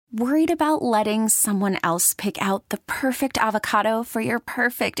Worried about letting someone else pick out the perfect avocado for your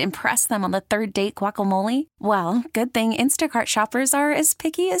perfect impress them on the third date guacamole? Well, good thing Instacart shoppers are as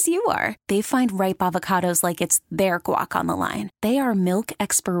picky as you are. They find ripe avocados like it's their guac on the line. They are milk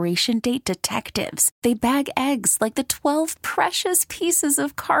expiration date detectives. They bag eggs like the 12 precious pieces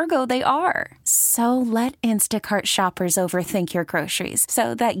of cargo they are. So let Instacart shoppers overthink your groceries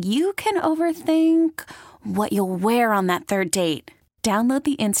so that you can overthink what you'll wear on that third date. Download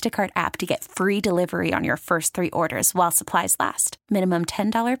the Instacart app to get free delivery on your first 3 orders while supplies last. Minimum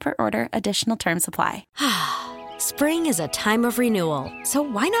 $10 per order. Additional terms apply. Spring is a time of renewal, so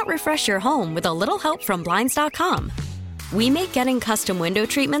why not refresh your home with a little help from Blinds.com? We make getting custom window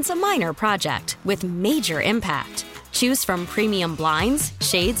treatments a minor project with major impact. Choose from premium blinds,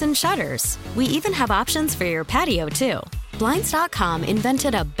 shades, and shutters. We even have options for your patio, too. Blinds.com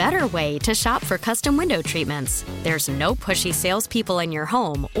invented a better way to shop for custom window treatments. There's no pushy salespeople in your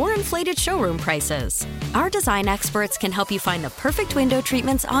home or inflated showroom prices. Our design experts can help you find the perfect window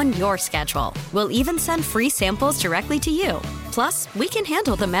treatments on your schedule. We'll even send free samples directly to you. Plus, we can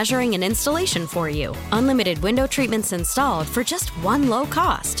handle the measuring and installation for you. Unlimited window treatments installed for just one low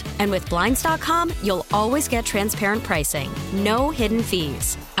cost. And with Blinds.com, you'll always get transparent pricing. No hidden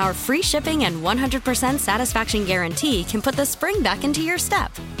fees. Our free shipping and 100% satisfaction guarantee can put the spring back into your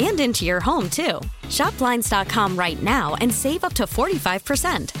step and into your home, too. Shop Blinds.com right now and save up to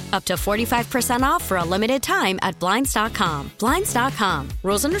 45%. Up to 45% off for a limited time at Blinds.com. Blinds.com.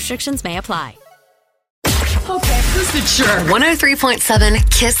 Rules and restrictions may apply. Okay, who's the jerk? 103.7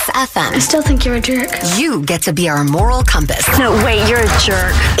 KISS FM. I still think you're a jerk. You get to be our moral compass. No, wait, you're a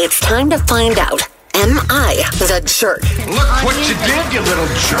jerk. It's time to find out. Am I the jerk? Look what you did, you little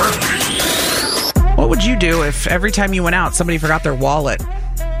jerk. What would you do if every time you went out, somebody forgot their wallet?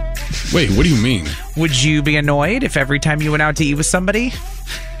 Wait, what do you mean? Would you be annoyed if every time you went out to eat with somebody?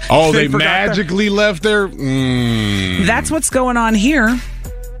 Oh, they magically left their... That's what's going on here.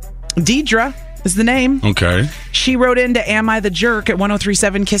 Deidre is the name. Okay. She wrote into Am I the Jerk at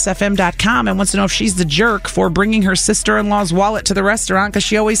 1037kissfm.com and wants to know if she's the jerk for bringing her sister-in-law's wallet to the restaurant because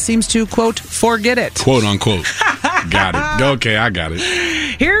she always seems to, quote, forget it. Quote, unquote. Got it. Okay, I got it.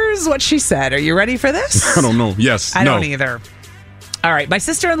 Here's what she said. Are you ready for this? I don't know. Yes. I don't either. All right. My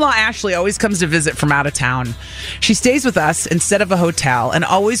sister-in-law, Ashley, always comes to visit from out of town. She stays with us instead of a hotel and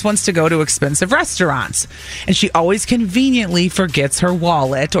always wants to go to expensive restaurants. And she always conveniently forgets her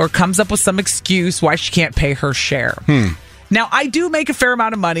wallet or comes up with some excuse why she can't pay her share. Now, I do make a fair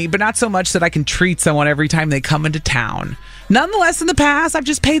amount of money, but not so much that I can treat someone every time they come into town. Nonetheless, in the past, I've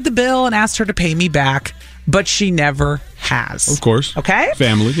just paid the bill and asked her to pay me back, but she never has. Of course. Okay?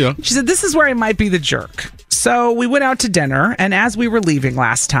 Family, yeah. She said, this is where I might be the jerk. So we went out to dinner, and as we were leaving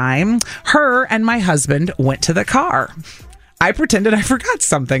last time, her and my husband went to the car. I pretended I forgot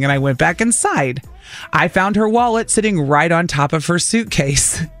something, and I went back inside. I found her wallet sitting right on top of her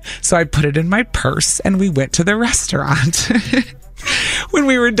suitcase. So I put it in my purse, and we went to the restaurant. When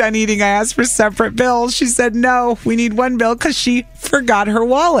we were done eating, I asked for separate bills. She said, no, we need one bill because she forgot her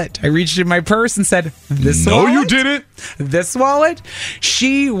wallet. I reached in my purse and said, this wallet? No, you didn't. This wallet?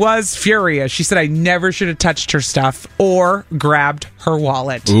 She was furious. She said I never should have touched her stuff or grabbed her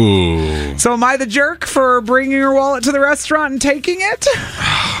wallet. Ooh. So am I the jerk for bringing her wallet to the restaurant and taking it?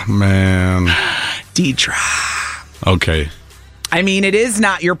 Man. Deidre. Okay. I mean, it is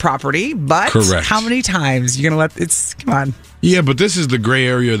not your property, but correct. How many times are you going to let come on. Yeah, but this is the gray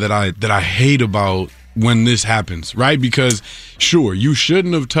area that I hate about when this happens, right? Because sure, you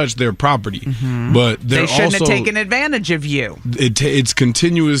shouldn't have touched their property, but they shouldn't have taken advantage of you. It's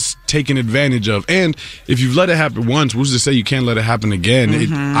continuous taking advantage of. And if you've let it happen once, who's to say you can't let it happen again?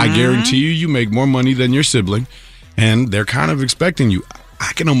 I guarantee you make more money than your sibling, and they're kind of expecting you.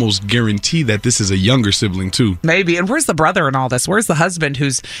 I can almost guarantee that this is a younger sibling, too. Maybe. And where's the brother in all this? Where's the husband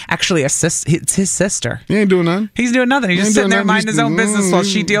who's actually it's his sister? He ain't doing nothing. He's doing nothing. He's just sitting there minding his own business while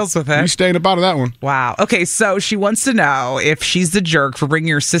she deals with it. He's staying up out of that one. Wow. Okay, so she wants to know if she's the jerk for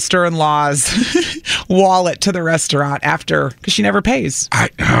bringing her sister-in-law's wallet to the restaurant because she never pays.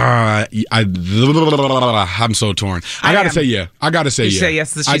 I'm so torn. I got to say yeah. You say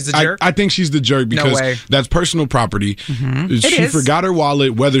yes that she's the jerk? I think she's the jerk because that's personal property. She forgot her wallet.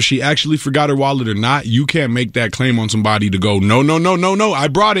 Whether she actually forgot her wallet or not, you can't make that claim on somebody to go, no, I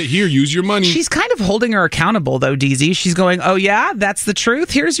brought it. Here, use your money. She's kind of holding her accountable, though, DZ. She's going, oh, yeah, that's the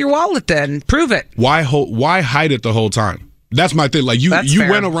truth? Here's your wallet, then. Prove it. Why hide it the whole time? That's my thing. Like you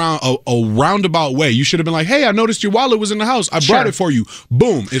went around a roundabout way. You should have been like, "Hey, I noticed your wallet was in the house. I brought it for you."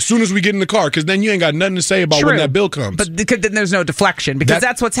 Boom! As soon as we get in the car, because then you ain't got nothing to say about when that bill comes. But then there's no deflection, because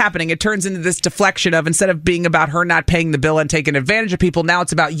that's what's happening. It turns into this deflection of, instead of being about her not paying the bill and taking advantage of people, now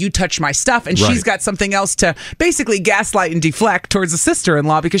it's about you touch my stuff, and she's got something else to basically gaslight and deflect towards the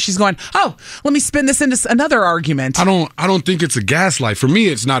sister-in-law, because she's going, "Oh, let me spin this into another argument." I don't think it's a gaslight. For me,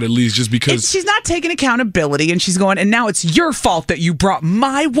 it's not, at least, just because she's not taking accountability, and she's going, and now it's your fault that you brought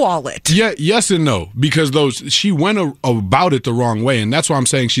my wallet. Yeah, yes and no, because she went about it the wrong way, and that's why I'm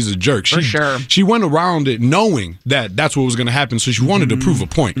saying she's a jerk. For sure. She went around it knowing that that's what was going to happen, so she wanted to prove a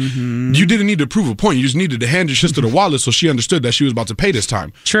point. You didn't need to prove a point. You just needed to hand your sister the wallet so she understood that she was about to pay this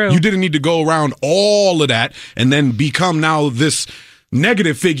time. True. You didn't need to go around all of that and then become now this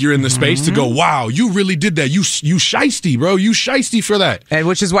negative figure in the space to go, wow, you really did that. You shiesty, bro. You shiesty for that. And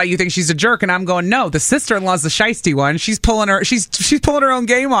which is why you think she's a jerk. And I'm going, no, the sister-in-law's the shiesty one. She's pulling her own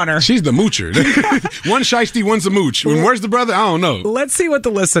game on her. She's the moocher. One shiesty, one's a mooch. And where's the brother? I don't know. Let's see what the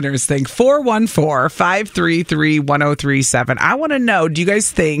listeners think. 414-533-1037. I want to know, do you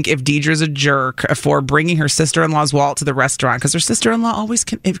guys think if Deidre's a jerk for bringing her sister-in-law's wallet to the restaurant? Because her sister-in-law always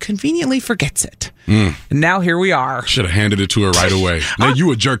conveniently forgets it. And now here we are. Should have handed it to her right away. Now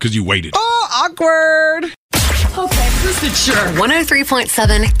you a jerk because you waited. Oh, awkward. Okay, who's the jerk?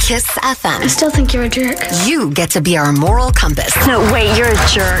 103.7 KISS FM. I still think you're a jerk. You get to be our moral compass. No, wait, you're a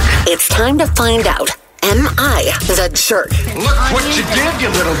jerk. It's time to find out. Am I the jerk? Look what you did, you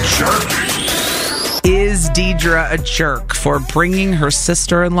little jerk. Is Deidre a jerk for bringing her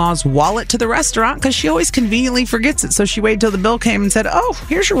sister-in-law's wallet to the restaurant? Because she always conveniently forgets it. So she waited till the bill came and said, "Oh,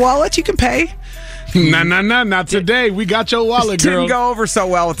 here's your wallet. You can pay." Nah, not today. We got your wallet, girl. Didn't go over so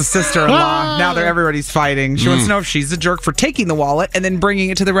well with the sister-in-law. Now everybody's fighting. She wants to know if she's the jerk for taking the wallet and then bringing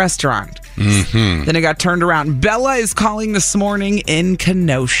it to the restaurant. Then it got turned around. Bella is calling this morning in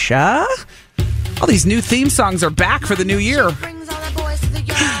Kenosha. All these new theme songs are back for the new year.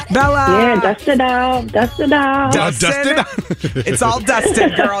 Bella. Yeah, dust it out. Dust it out. Dust it out. It's all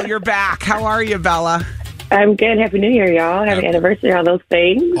dusted, girl. You're back. How are you, Bella? I'm good. Happy New Year, y'all. Happy anniversary, all those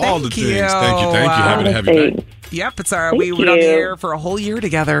things. All the Thank things. you. Thank you. Happy to have you back. Yep, it's our. Thank We went on the you. air for a whole year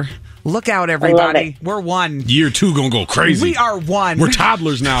together. Look out, everybody. We're one. Year 2 gonna go crazy. We are one. We're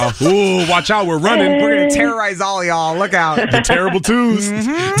toddlers now. Ooh, watch out. We're running. We're going to terrorize all y'all. Look out. The terrible twos.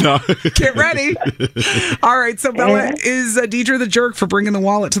 No. Get ready. All right. So, Bella, is Deidre the jerk for bringing the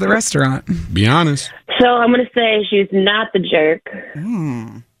wallet to the restaurant? Be honest. So I'm going to say she's not the jerk.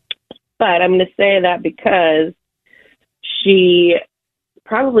 But I'm going to say that because she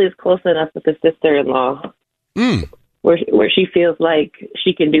probably is close enough with the sister-in-law where she feels like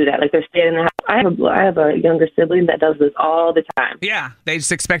she can do that. Like they're staying in the house. I have a younger sibling that does this all the time. Yeah, they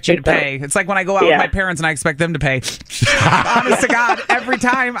just expect you to pay. It's like when I go out with my parents and I expect them to pay. Honest to God, every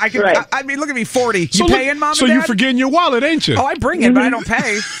time I can. Right. I mean, look at me, 40. You paying, Mom and So Dad? you're forgetting your wallet, ain't you? Oh, I bring it, but I don't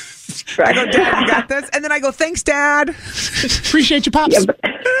pay. I go, Dad, you got this? And then I go, thanks, Dad. Appreciate you, Pops. Yeah, but,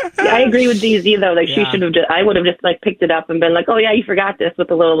 I agree with DZ, though. Like, she should have I would have just, like, picked it up and been like, oh, yeah, you forgot this, with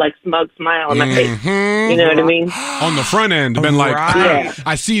a little, like, smug smile on my face. You know what I mean? On the front end, been like, Right.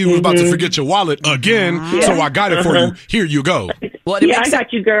 I see you was about to forget your wallet again, so I got it for you. Here you go. Well, I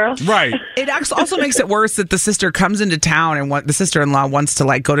got you, girl. Right. It also makes it worse that the sister comes into town and the sister-in-law wants to,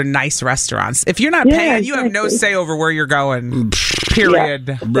 like, go to nice restaurants. If you're not paying, you have no say over where you're going. Period.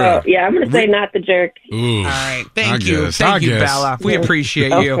 Yeah. So, yeah, I'm going to say not the jerk. Ooh, all right. Thank I you. guess. Thank you, Bella. We appreciate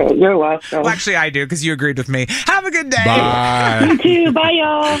you. Okay, you're welcome. Well, actually, I do, because you agreed with me. Have a good day. Bye. You too. Bye,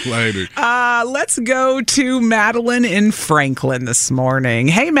 y'all. Later. Let's go to Madeline in Franklin this morning.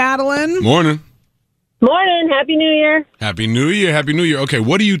 Hey, Madeline. Morning. Morning. Happy New Year. Happy New Year. Happy New Year. Okay,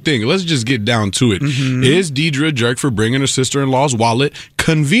 what do you think? Let's just get down to it. Is Deidre a jerk for bringing her sister-in-law's wallet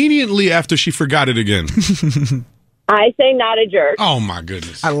conveniently after she forgot it again? I say not a jerk. Oh, my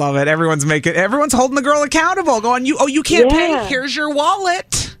goodness. I love it. Everyone's holding the girl accountable, going, you can't pay. Here's your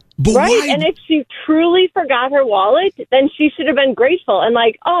wallet. But Right, why? and if she truly forgot her wallet, then she should have been grateful and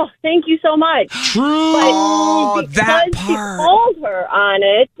like, oh, thank you so much. True. Oh, that Because part. she called her on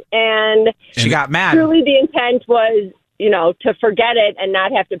it, and She got mad. truly the intent was, to forget it and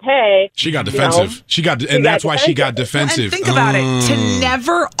not have to pay. She got defensive. And that's why she got defensive. And think about it. To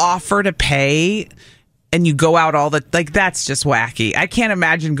never offer to pay and you go out that's just wacky. I can't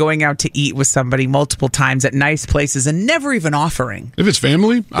imagine going out to eat with somebody multiple times at nice places and never even offering. If it's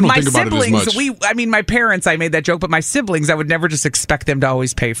family, I don't think about it as much. My parents, I made that joke, but my siblings, I would never just expect them to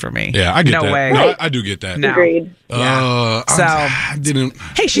always pay for me. Yeah, I get that. No way. No, I do get that. No. Agreed. I didn't.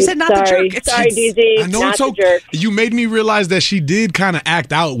 Hey, she said not the jerk. Sorry, DZ. I know not it's the okay. jerk. You made me realize that she did kind of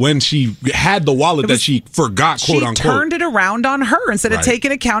act out when she had the wallet that she forgot, quote unquote. She turned it around on her instead of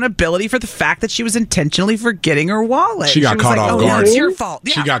taking accountability for the fact that she was intentionally forgetting her wallet. She got caught off guard. It's your fault.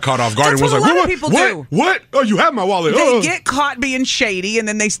 Yeah. She got caught off guard That's and was what like, a lot of people do. What? Oh, you have my wallet. They get caught being shady, and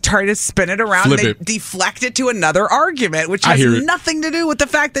then they try to spin it around Flip and they it. deflect it to another argument, which I has hear it. nothing to do with the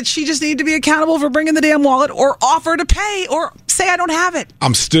fact that she just needed to be accountable for bringing the damn wallet or offer to pay or say I don't have it.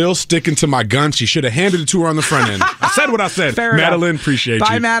 I'm still sticking to my gun. She should have handed it to her on the front end. I said what I said. Fair Madeline, enough. appreciate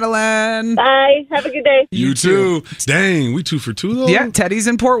Bye, you. Madeline. Bye. Have a good day. You too. Dang, we 2 for 2 though? Yeah, Teddy's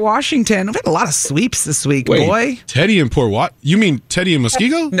in Port Washington. We've had a lot of sweeps this week, boy. Teddy and Port what? You mean Teddy and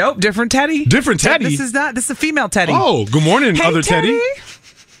Muskego? Nope, different Teddy. Different Teddy? This is a female Teddy. Oh, good morning, Hey, other Teddy.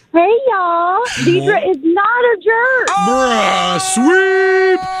 Hey, y'all. Deidre is not a jerk. Bruh,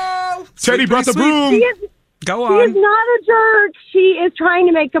 sweep. Teddy brought the broom. Go She on. is not a jerk. She is trying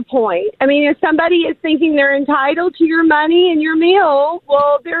to make a point. I mean, if somebody is thinking they're entitled to your money and your meal,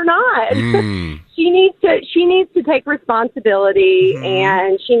 well, they're not. She needs to take responsibility,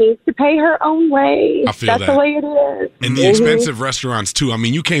 and she needs to pay her own way. I feel That's that. the way it is. And the expensive restaurants, too. I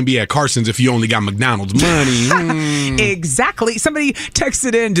mean, you can't be at Carson's if you only got McDonald's money. Exactly. Somebody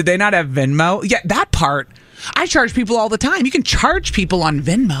texted in, did they not have Venmo? Yeah, that part. I charge people all the time. You can charge people on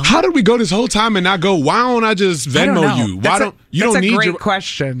Venmo. How did we go this whole time and not go, why don't I just Venmo you? Why don't you That's don't a need great your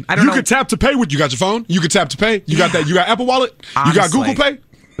question. I don't know. You could tap to pay with you got your phone. You could tap to pay. You got that. You got Apple Wallet. You got Honestly. Google Pay.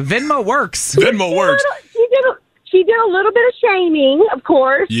 Venmo works. Venmo works. She did a little bit of shaming, of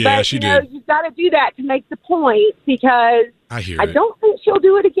course. Yeah, but, she you know, did. you've got to do that to make the point because I hear I it. don't think she'll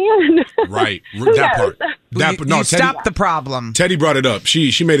do it again. Right. Who That knows? part. That You Teddy, stop the problem. Teddy brought it up.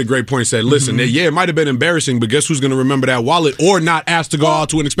 She made a great point. Said, listen, yeah, it might have been embarrassing, but guess who's going to remember that wallet or not ask to go out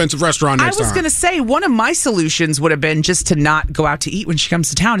to an expensive restaurant next time? I was going to say one of my solutions would have been just to not go out to eat when she comes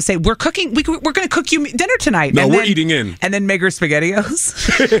to town and say we're cooking. We're going to cook you dinner tonight. No, and we're then, eating in. and then make her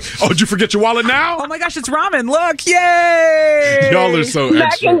SpaghettiOs. Oh, did you forget your wallet now? Oh my gosh, it's ramen! Look, yay! Y'all are so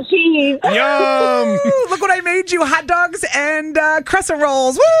Mac extra. and cheese. Yum. Woo, look what I made you: hot dogs and crescent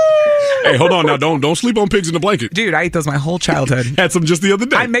rolls. Woo! Hey, hold on now. Don't sleep on pigs in the blanket. Dude, I ate those my whole childhood. Had some just the other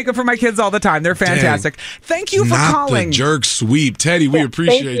day. I make them for my kids all the time. They're fantastic. Thank you for Not calling. the jerk sweep. Teddy, we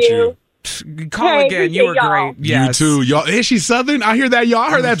appreciate Thank you. Call Hey, again. You were appreciate y'all. great. Yes. You too. Y'all, is she Southern? I hear that, y'all.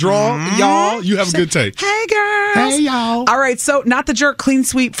 I heard that drawl. Y'all, you have a good day. Hey, girls. Hey, y'all. All right, so not the jerk clean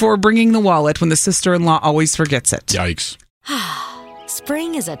sweep for bringing the wallet when the sister-in-law always forgets it. Yikes.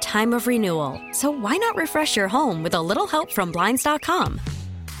 Spring is a time of renewal, so why not refresh your home with a little help from Blinds.com?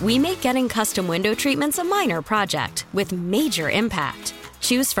 We make getting custom window treatments a minor project with major impact.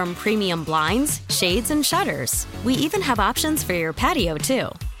 Choose from premium blinds, shades, and shutters. We even have options for your patio, too.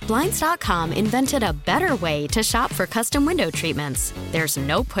 Blinds.com invented a better way to shop for custom window treatments. There's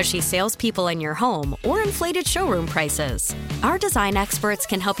no pushy salespeople in your home or inflated showroom prices. Our design experts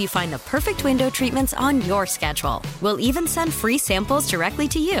can help you find the perfect window treatments on your schedule. We'll even send free samples directly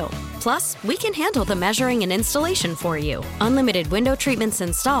to you. Plus, we can handle the measuring and installation for you. Unlimited window treatments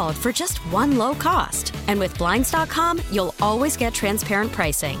installed for just one low cost. And with Blinds.com, you'll always get transparent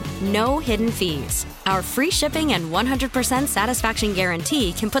pricing. No hidden fees. Our free shipping and 100% satisfaction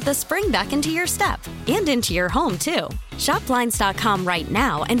guarantee can put the spring back into your step and into your home, too. Shop Blinds.com right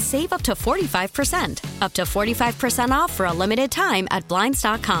now and save up to 45%. Up to 45% off for a limited time at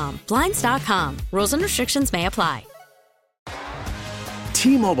Blinds.com. Blinds.com. Rules and restrictions may apply.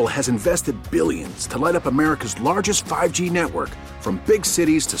 T-Mobile has invested billions to light up America's largest 5G network, from big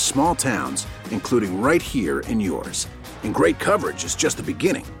cities to small towns, including right here in yours. And great coverage is just the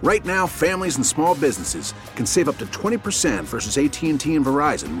beginning. Right now, families and small businesses can save up to 20% versus AT&T and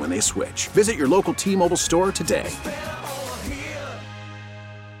Verizon when they switch. Visit your local T-Mobile store today.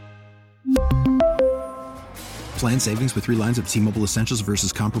 Plan savings with 3 lines of T-Mobile Essentials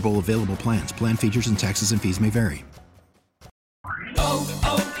versus comparable available plans. Plan features and taxes and fees may vary.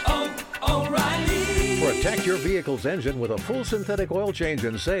 Protect your vehicle's engine with a full synthetic oil change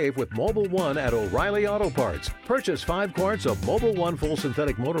and save with Mobile One at O'Reilly Auto Parts. Purchase 5 quarts of Mobile One full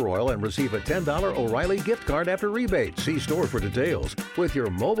synthetic motor oil and receive a $10 O'Reilly gift card after rebate. See store for details. With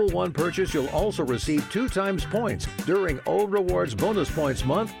your Mobile One purchase, you'll also receive 2 times points during O Rewards Bonus Points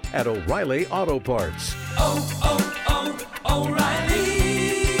Month at O'Reilly Auto Parts.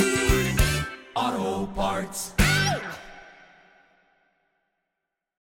 O'Reilly Auto Parts.